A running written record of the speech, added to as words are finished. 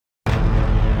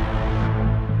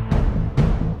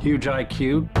Huge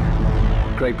IQ,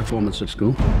 great performance at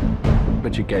school,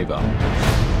 but you gave up.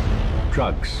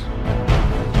 Drugs,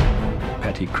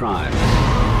 petty crime.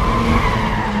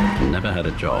 You never had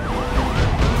a job.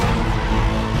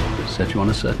 It set you on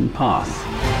a certain path,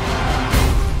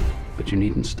 but you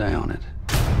needn't stay on it.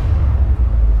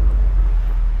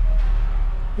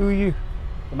 Who are you?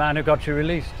 The man who got you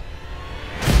released?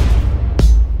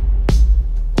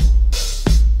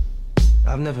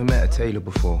 I've never met a tailor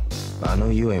before, but I know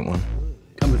you ain't one.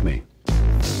 Come with me.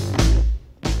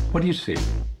 What do you see?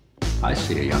 I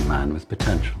see a young man with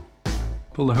potential.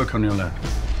 Pull the hook on your left.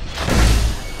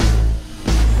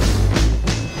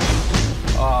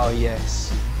 Oh,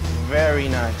 yes. Very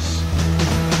nice.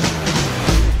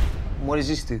 What does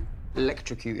this do?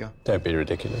 Electrocute you? Don't be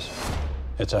ridiculous.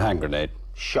 It's a hand grenade.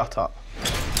 Shut up.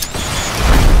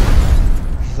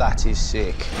 That is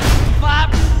sick.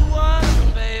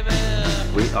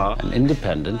 We are an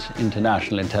independent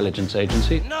international intelligence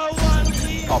agency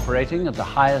operating at the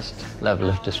highest level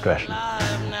of discretion.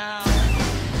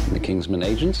 The Kingsman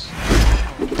agents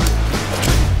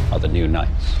are the new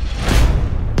knights.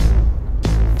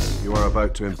 You are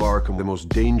about to embark on the most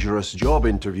dangerous job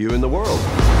interview in the world.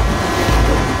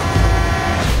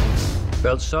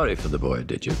 Felt sorry for the boy,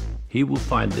 did you? He will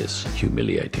find this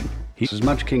humiliating. He's as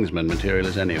much Kingsman material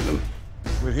as any of them.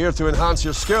 We're here to enhance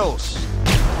your skills.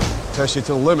 Test you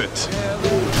to the limit.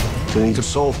 So you need to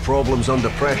solve problems under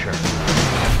pressure.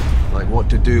 Like what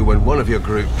to do when one of your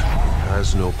group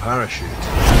has no parachute.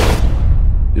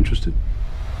 Interested?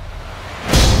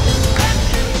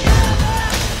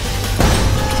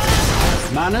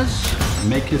 Manners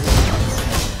maketh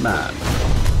man.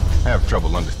 I have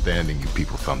trouble understanding you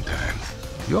people sometimes.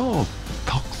 You all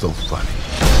talk so funny.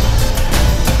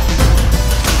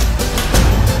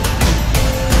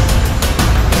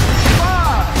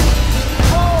 5,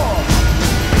 4,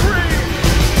 3,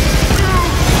 2,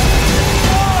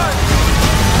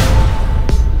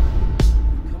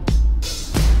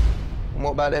 1. And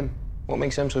what about them? What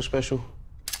makes them so special?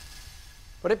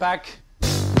 Put it back.